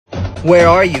Where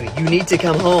are you? You need to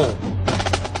come home.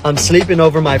 I'm sleeping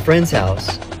over my friend's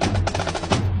house.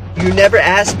 You never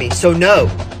asked me, so no.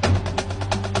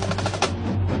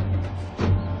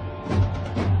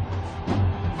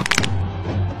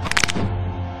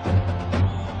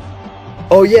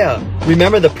 Oh yeah,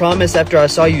 remember the promise after I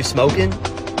saw you smoking?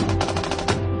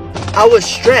 I was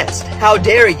stressed, how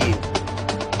dare you?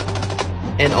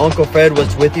 And Uncle Fred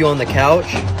was with you on the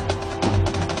couch?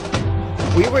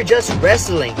 We were just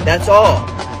wrestling, that's all.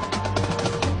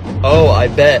 Oh, I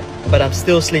bet, but I'm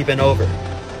still sleeping over.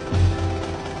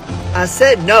 I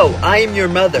said no, I am your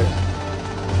mother.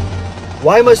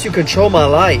 Why must you control my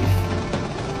life?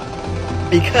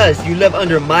 Because you live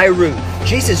under my roof.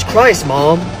 Jesus Christ,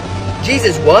 Mom.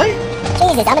 Jesus what?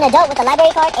 Jesus, I'm an adult with a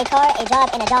library card, a car, a job,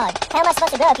 and a dog. How am I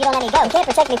supposed to grow if you don't let me go? You can't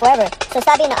protect me forever, so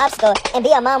stop being an obstacle and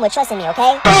be a mom with trust in me,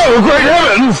 okay? Oh, great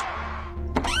heavens!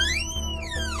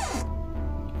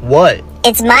 What?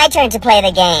 It's my turn to play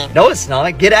the game. No, it's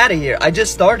not. Get out of here. I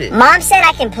just started. Mom said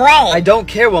I can play. I don't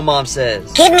care what Mom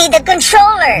says. Give me the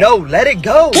controller. No, let it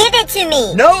go. Give it to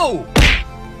me. No.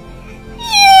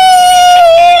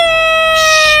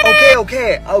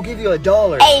 Okay, I'll give you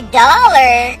 $1.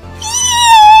 $1?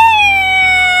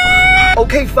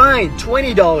 Okay, fine,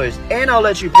 $20, and I'll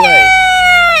let you play.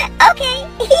 Okay.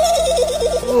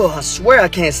 Ugh, I swear I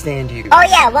can't stand you. Oh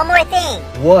yeah, one more thing.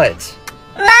 What?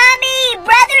 Mommy,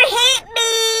 brother hit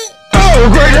me. Oh,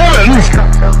 great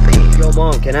heavens! Yo,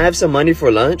 Mom, can I have some money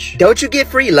for lunch? Don't you get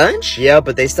free lunch? Yeah,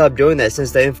 but they stopped doing that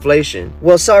since the inflation.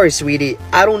 Well, sorry, sweetie.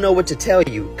 I don't know what to tell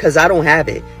you, because I don't have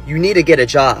it. You need to get a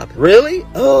job. Really?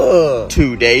 Ugh.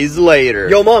 2 days later.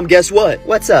 Yo, Mom, guess what?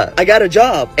 What's up? I got a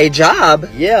job. A job?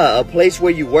 Yeah, a place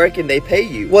where you work and they pay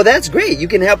you. Well, that's great. You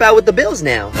can help out with the bills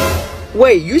now.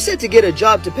 Wait, you said to get a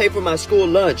job to pay for my school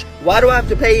lunch. Why do I have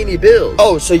to pay any bills?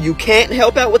 Oh, so you can't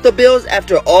help out with the bills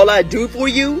after all I do for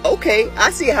you? Okay, I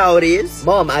see how it is.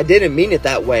 Mom, I didn't mean it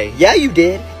that way. Yeah, you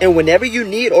did. And whenever you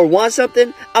need or want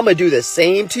something, I'm gonna do the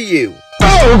same to you.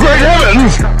 Oh, great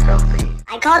heavens!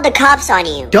 I called the cops on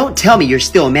you. Don't tell me you're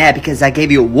still mad because I gave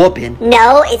you a whooping.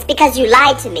 No, it's because you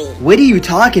lied to me. What are you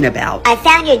talking about? I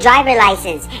found your driver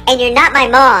license, and you're not my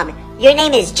mom. Your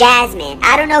name is Jasmine.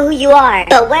 I don't know who you are,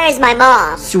 but where is my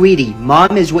mom? Sweetie,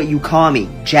 Mom is what you call me.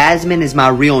 Jasmine is my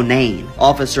real name.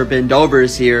 Officer Bendover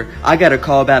is here. I got a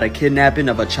call about a kidnapping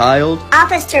of a child.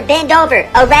 Officer, bend over.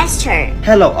 Arrest her.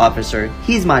 Hello, officer.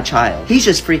 He's my child. He's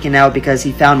just freaking out because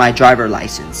he found my driver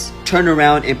license. Turn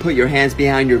around and put your hands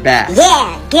behind your back.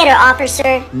 Yeah, get her,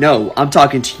 officer. No, I'm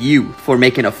talking to you for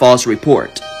making a false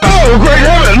report. Oh, great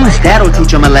heavens! That'll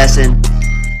teach him a lesson.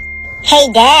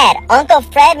 Hey, Dad, Uncle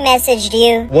Fred messaged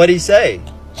you. What'd he say?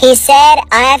 He said,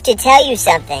 I have to tell you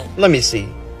something. Let me see.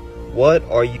 What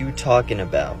are you talking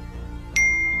about?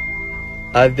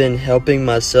 I've been helping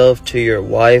myself to your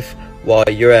wife while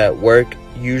you're at work,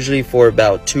 usually for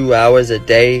about 2 hours a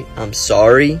day. I'm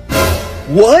sorry.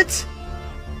 What?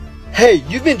 Hey,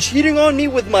 you've been cheating on me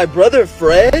with my brother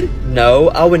Fred? No,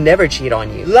 I would never cheat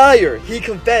on you. Liar! He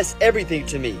confessed everything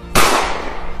to me.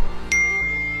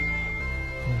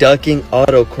 Ducking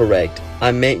autocorrect.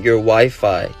 I meant your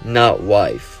Wi-Fi, not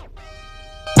wife.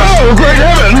 Oh, great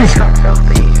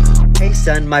heavens! Hey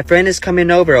son, my friend is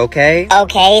coming over, okay?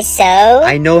 Okay, so?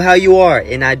 I know how you are,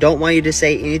 and I don't want you to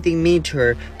say anything mean to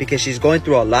her because she's going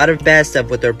through a lot of bad stuff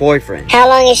with her boyfriend. How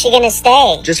long is she gonna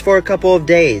stay? Just for a couple of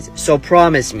days, so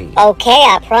promise me. Okay,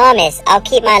 I promise. I'll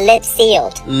keep my lips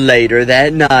sealed. Later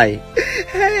that night.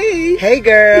 Hey! Hey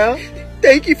girl!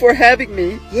 Thank you for having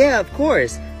me. Yeah, of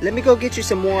course. Let me go get you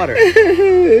some water.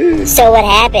 So what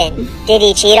happened? Did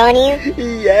he cheat on you?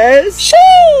 Yes.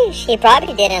 Sheesh, he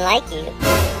probably didn't like you.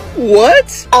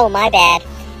 What? Oh, my bad.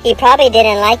 He probably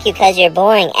didn't like you because you're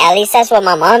boring. At least that's what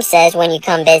my mom says when you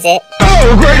come visit.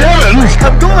 Oh, great heavens!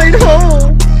 I'm going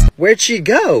home. Where'd she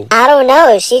go? I don't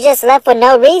know. She just left for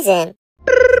no reason.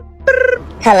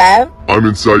 Hello? I'm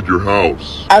inside your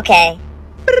house. Okay.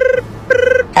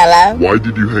 Hello? Why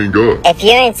did you hang up? If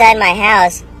you're inside my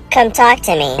house, come talk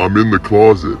to me. I'm in the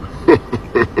closet.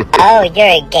 Oh, you're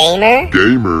a gamer?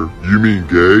 Gamer? You mean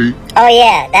gay? Oh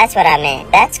yeah, that's what I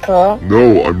meant. That's cool.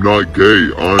 No, I'm not gay.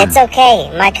 It's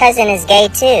okay. My cousin is gay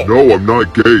too. No, I'm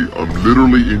not gay. I'm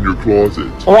literally in your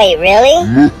closet. Wait, really?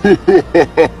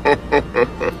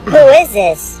 Who is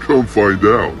this? Come find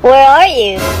out. Where are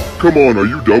you? Come on, are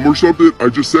you dumb or something? I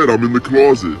just said I'm in the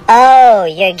closet. Oh,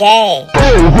 you're gay.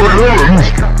 Oh, great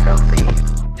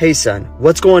heavens! Hey son,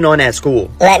 what's going on at school?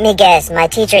 Let me guess, my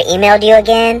teacher emailed you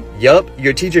again? Yup,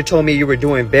 your teacher told me you were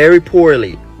doing very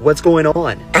poorly. What's going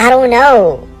on? I don't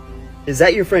know. Is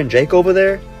that your friend Jake over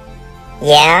there?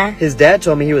 Yeah? His dad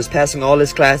told me he was passing all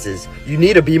his classes. You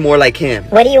need to be more like him.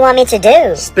 What do you want me to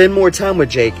do? Spend more time with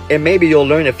Jake, and maybe you'll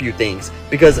learn a few things.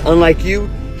 Because unlike you,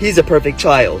 he's a perfect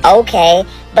child. Okay,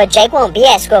 but Jake won't be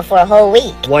at school for a whole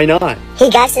week. Why not? He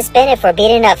got suspended for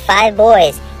beating up 5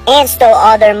 boys and stole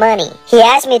all their money. He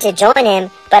asked me to join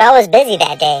him, but I was busy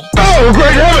that day. Oh,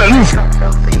 great heavens!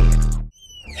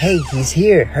 Hey, he's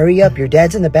here. Hurry up, your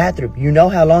dad's in the bathroom. You know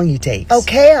how long he takes.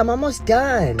 Okay, I'm almost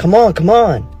done. Come on, come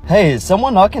on. Hey, is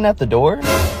someone knocking at the door?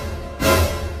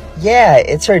 Yeah,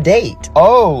 it's her date.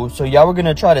 Oh, so y'all were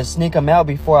gonna try to sneak him out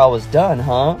before I was done,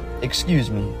 huh?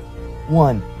 Excuse me.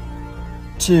 1,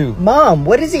 2. Mom,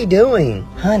 what is he doing?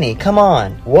 Honey, come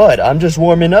on. What? I'm just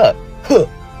warming up. Huh.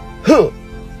 Huh.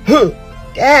 Huh.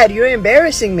 Dad, you're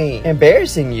embarrassing me.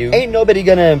 Embarrassing you? Ain't nobody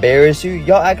gonna embarrass you.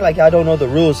 Y'all act like I don't know the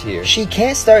rules here. She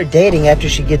can't start dating after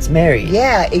she gets married.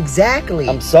 Yeah, exactly.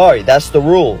 I'm sorry, that's the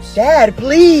rules. Dad,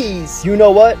 please. You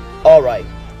know what? Alright,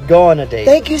 go on a date.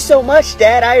 Thank you so much,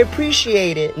 Dad. I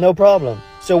appreciate it. No problem.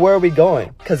 So where are we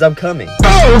going? Cause I'm coming.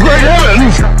 Oh, great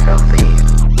heavens!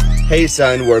 Hey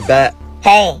son, we're back.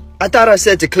 Hey, I thought I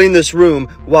said to clean this room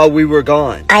while we were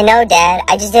gone. I know, Dad.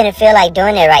 I just didn't feel like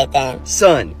doing it right then.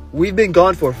 Son, we've been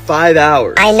gone for 5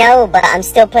 hours. I know, but I'm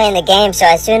still playing the game, so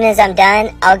as soon as I'm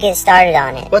done, I'll get started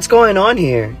on it. What's going on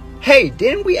here? Hey,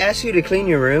 didn't we ask you to clean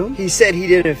your room? He said he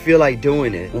didn't feel like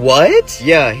doing it. What?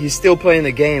 Yeah, he's still playing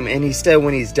the game, and he said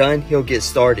when he's done, he'll get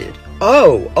started.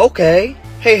 Oh, okay.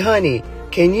 Hey, honey,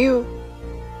 can you?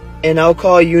 And I'll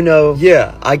call you know.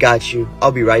 Yeah, I got you.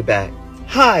 I'll be right back.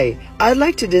 Hi, I'd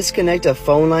like to disconnect a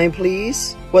phone line,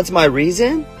 please. What's my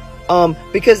reason?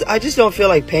 Because I just don't feel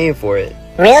like paying for it.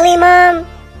 Really, Mom?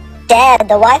 Dad,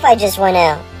 the Wi-Fi just went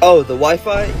out. Oh, the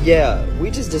Wi-Fi? Yeah,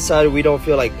 we just decided we don't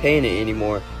feel like paying it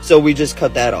anymore, so we just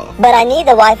cut that off. But I need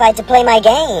the Wi-Fi to play my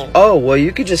game. Oh, well,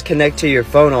 you could just connect to your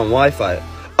phone on Wi-Fi.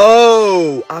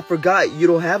 Oh, I forgot you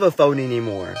don't have a phone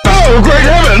anymore. Oh, great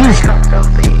heavens!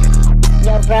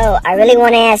 Yo, bro, I really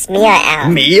want to ask Mia out.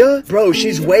 Mia? Bro,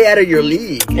 she's way out of your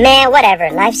league. Man,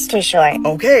 whatever. Life's too short.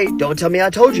 Okay, don't tell me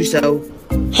I told you so.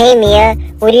 Hey, Mia,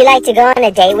 would you like to go on a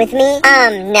date with me?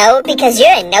 No, because you're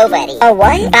a nobody. Oh,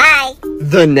 what? Bye.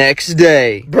 The next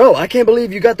day. Bro, I can't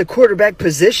believe you got the quarterback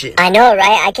position. I know,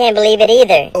 right? I can't believe it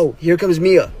either. Oh, here comes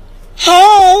Mia.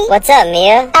 Hey! What's up,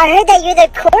 Mia? I heard that you're the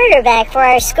quarterback for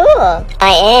our school.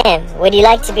 I am. Would you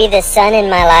like to be the son in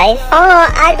my life? Oh,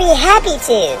 I'd be happy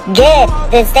to. Good.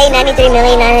 Then stay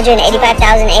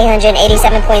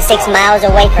 93,985,887.6 miles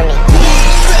away from me.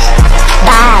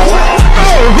 Bye.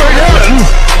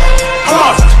 Oh,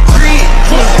 great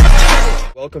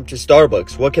heavens! Welcome to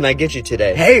Starbucks. What can I get you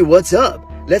today? Hey, what's up?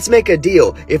 Let's make a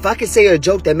deal. If I can say a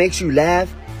joke that makes you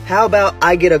laugh, how about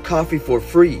I get a coffee for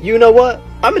free? You know what?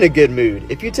 I'm in a good mood.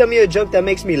 If you tell me a joke that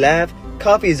makes me laugh,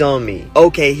 coffee's on me.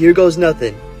 Okay, here goes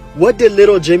nothing. What did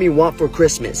little Jimmy want for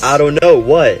Christmas? I don't know.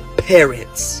 What?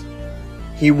 Parents.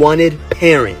 He wanted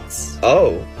parents.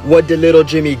 Oh. What did little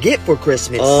Jimmy get for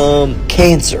Christmas?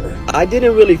 Cancer. I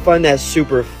didn't really find that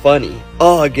super funny.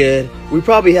 Oh, good. We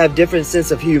probably have different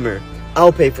sense of humor.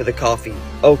 I'll pay for the coffee.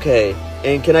 Okay.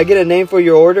 And can I get a name for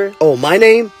your order? Oh, my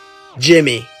name?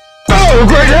 Jimmy. Oh,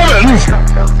 great heavens!